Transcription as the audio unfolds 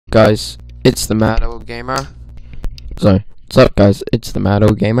guys? It's the Maddo Gamer. Sorry, what's up, guys? It's the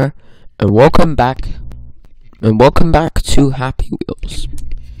Maddo Gamer, and welcome back to Happy Wheels.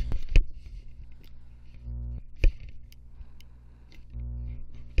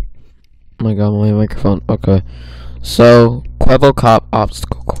 Oh my god, my microphone. Okay, so Quebo Cop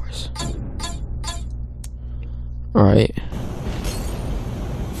obstacle course. All right.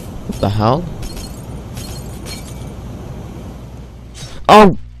 What the hell?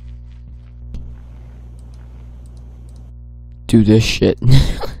 Oh! Do this shit.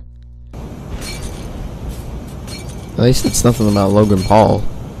 At least it's nothing about Logan Paul.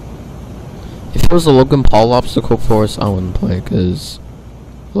 If it was a Logan Paul obstacle course, I wouldn't play it, because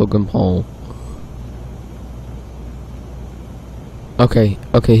Logan Paul. Okay,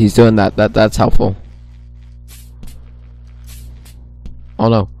 he's doing that. That's helpful. Oh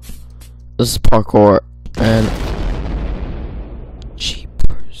no. This is parkour, and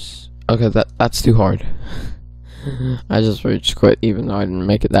jeepers. Okay, that's too hard. I just reached quit even though I didn't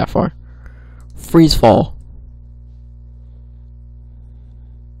make it that far. Freeze fall.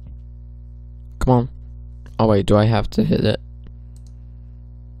 Come on. Oh wait, do I have to hit it?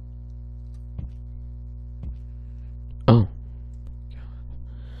 Oh.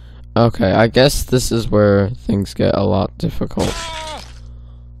 Okay, I guess this is where things get a lot difficult.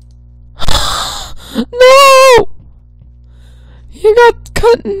 No! He got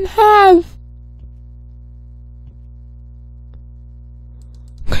cut in half.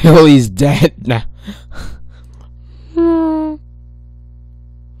 Oh, he's dead now. That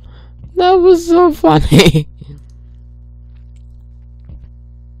was so funny.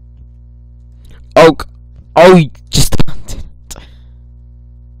 Oh, you just didn't.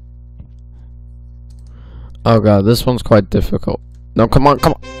 Oh god, this one's quite difficult. No, come on.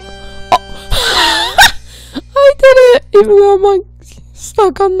 Oh. I did it, even though I'm like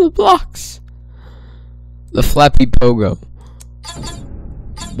stuck on the blocks. The Flappy Pogo.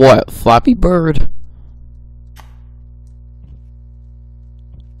 What? Flappy Bird?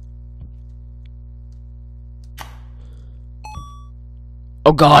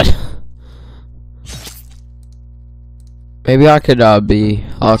 Oh god. Maybe I could be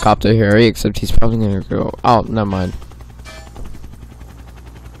Helicopter Harry, except he's probably gonna go. Oh, never mind.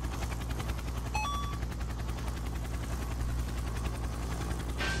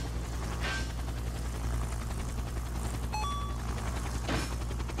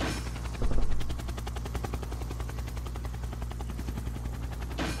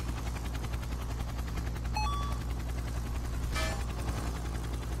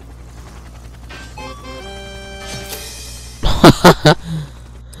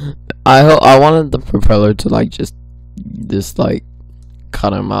 I wanted the propeller to like just like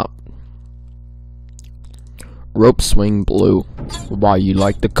cut him up. Rope swing blue. Why, you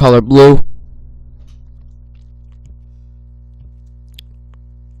like the color blue?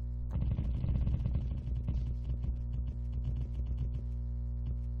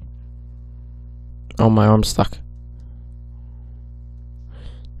 Oh, my arm's stuck.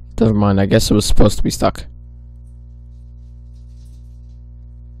 Never mind, I guess it was supposed to be stuck.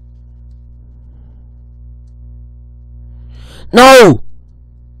 No!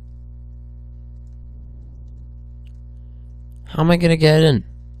 How am I gonna get in?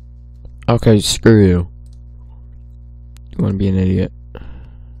 Okay, screw you. You wanna be an idiot?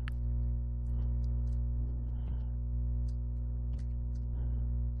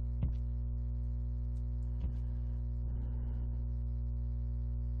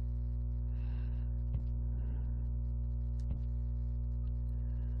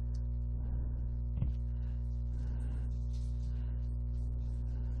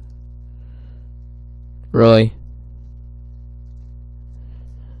 Really?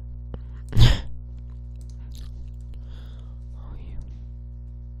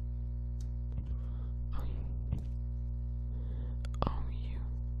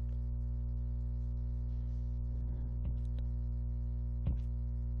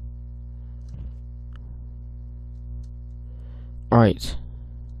 Alright.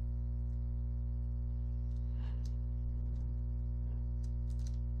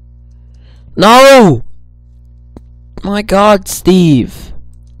 No! My god, Steve.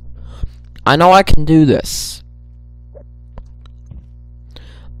 I know I can do this.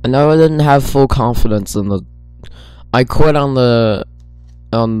 I know I didn't have full confidence in the... I quit on the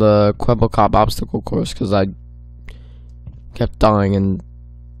Quebo Cop obstacle course because I kept dying and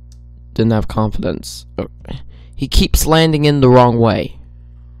didn't have confidence. He keeps landing in the wrong way.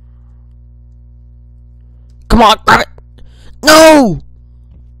 Come on, grab it! No!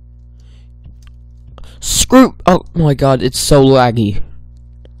 Screw! Oh my god, it's so laggy.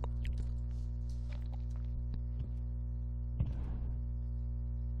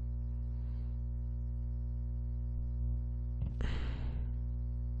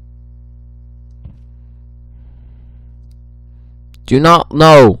 Do not.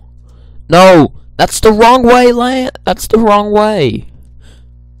 No. No. That's the wrong way, land. That's the wrong way.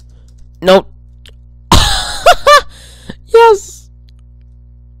 No. Yes.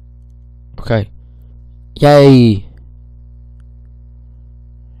 Okay. Yay.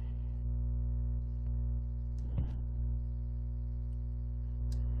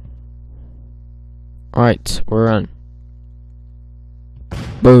 Alright, we're on.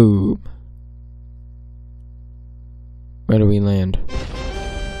 Boom. Where do we land?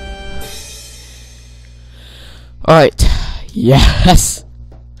 Alright. Yes!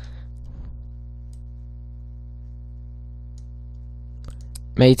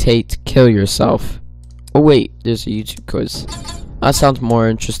 Matate, kill yourself. Oh wait, there's a YouTube quiz. That sounds more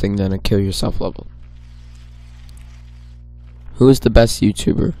interesting than a kill yourself level. Who is the best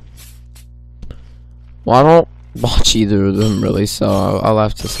YouTuber? Well, I don't watch either of them really, so I'll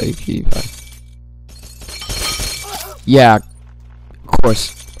have to say PewDiePie. Yeah, of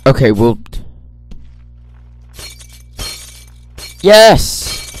course. Okay, well...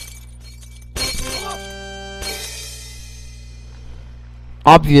 Yes!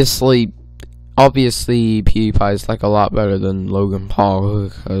 Obviously PewDiePie is like a lot better than Logan Paul,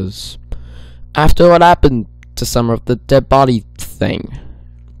 because after what happened to some of the dead body thing,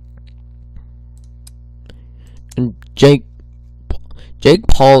 and Jake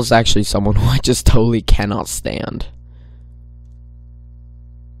Paul is actually someone who I just totally cannot stand.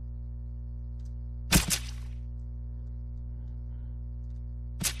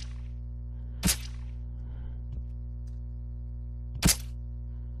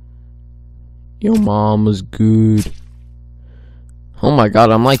 Your mom was good. Oh my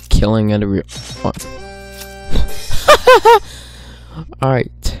god, I'm like killing every.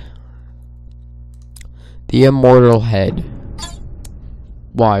 Alright. The immortal head.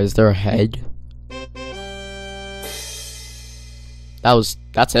 Why, is there a head?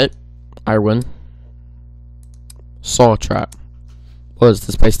 That's it. I win. Saw Trap. What is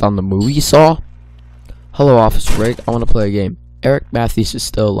this, based on the movie Saw? Hello, Officer Rick. I want to play a game. Eric Matthews is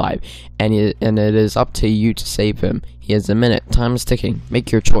still alive, and it is up to you to save him. He has a minute. Time is ticking.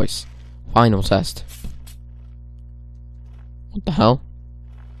 Make your choice. Final test. What the hell?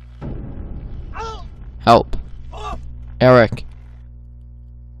 Help. Eric.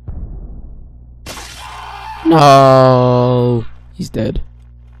 No. He's dead.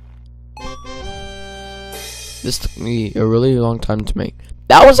 This took me a really long time to make.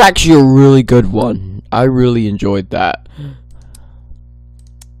 That was actually a really good one. I really enjoyed that.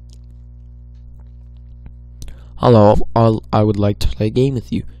 Hello, I would like to play a game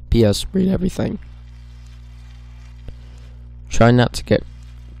with you. P.S. Read everything. Try not to get...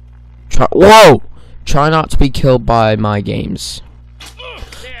 Whoa! Try not to be killed by my games.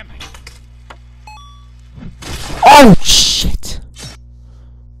 Oh, shit!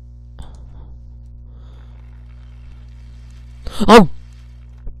 Oh!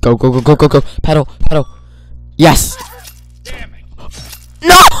 Go, go, go, go, go, go. Pedal, pedal. Yes!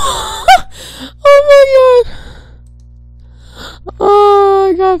 No! Oh my god! Oh,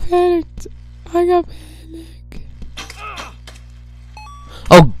 I got panicked. I got panicked.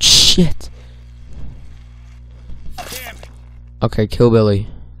 Oh, shit. Okay, kill Billy.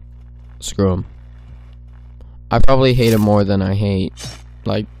 Screw him. I probably hate him more than I hate,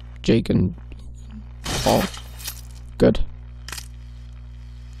 like, Jake and Paul. Good.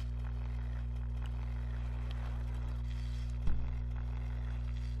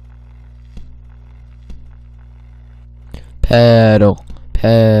 Pedal,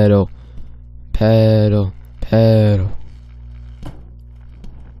 pedal, pedal, pedal,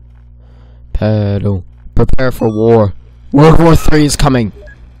 pedal. Prepare for war. World War III is coming.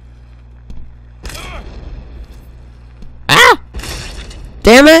 Ah!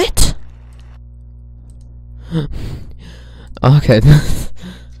 Damn it! Okay.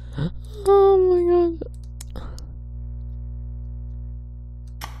 Oh my god.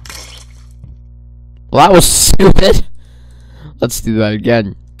 Well, that was stupid. Let's do that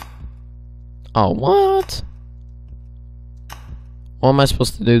again. Oh, what? What am I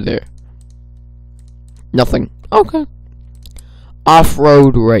supposed to do there? Nothing. Okay.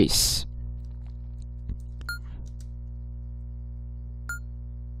 Off-road race.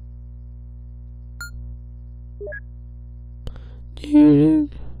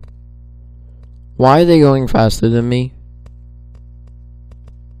 Why are they going faster than me?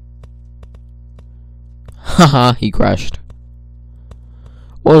 Haha, he crashed.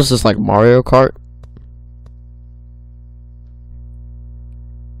 What is this, like Mario Kart?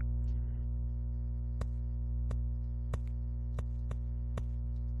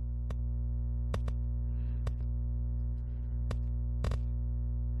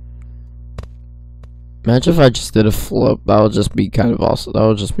 Imagine if I just did a flip. That would just be kind of awesome. That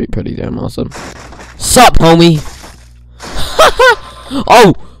would just be pretty damn awesome. Sup, homie?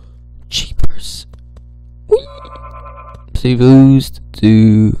 Oh! Jeepers. See, lose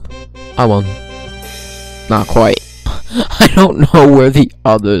to... I won. Not quite. I don't know where the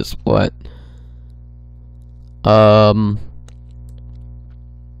others went.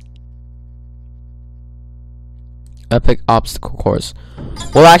 Epic obstacle course.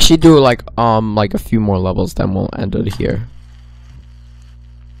 We'll actually do like a few more levels, then we'll end it here.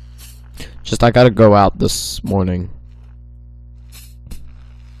 Just I gotta go out this morning.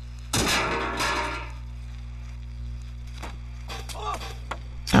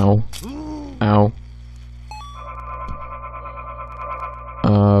 Ow. Ow.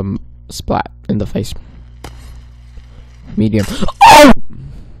 Splat in the face. Medium. Oh!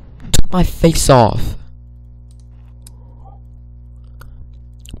 Took my face off.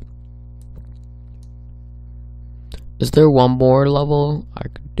 Is there one more level I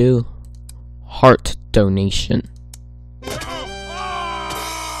could do? Heart donation.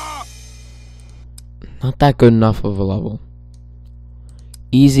 Not that good enough of a level.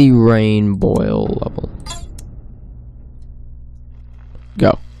 Easy rain boil level.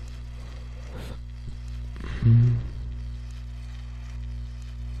 Go.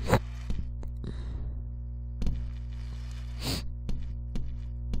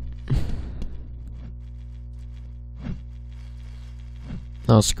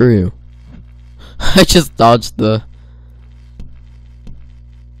 Oh, screw you. I just dodged the...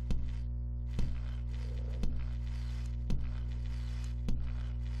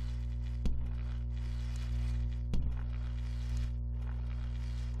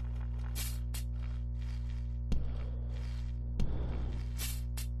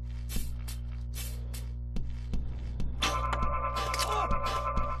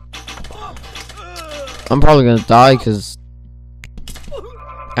 I'm probably gonna die because...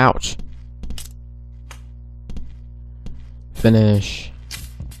 Ouch. Finish.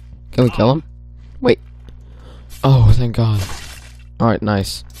 Can we kill him? Wait. Oh, thank God. Alright,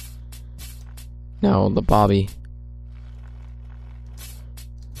 nice. Now the Bobby.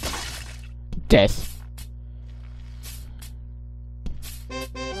 Death.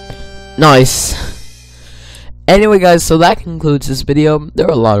 Nice. Anyway guys, so that concludes this video. There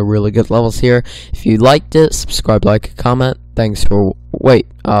are a lot of really good levels here. If you liked it, subscribe, like, comment. Thanks for... Wait,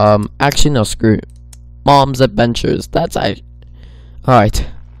 actually no, screw it. Mom's Adventures. That's alright.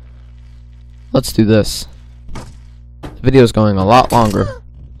 Let's do this. The video's going a lot longer.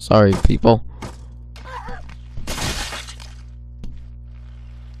 Sorry, people.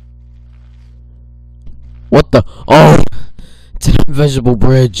 What the? Oh! It's an invisible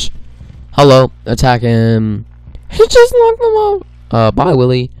bridge. Hello, attack him. He just knocked them off. Bye,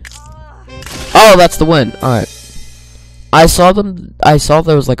 Willie. Oh, that's the win. Alright. I saw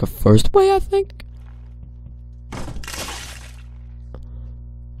there was like a first way, I think.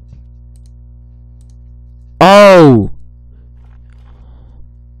 Oh!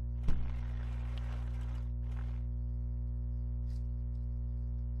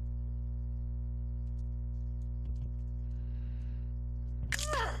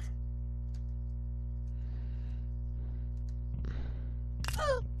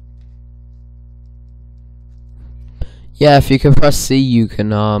 Yeah, if you can press C, you can,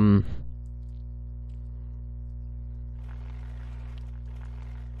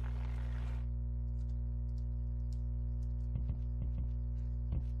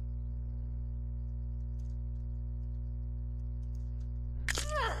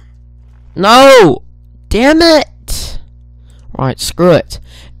 No! Damn it! Alright, screw it.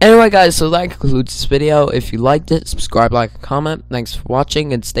 Anyway, guys, so that concludes this video. If you liked it, subscribe, like, and comment. Thanks for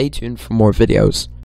watching, and stay tuned for more videos.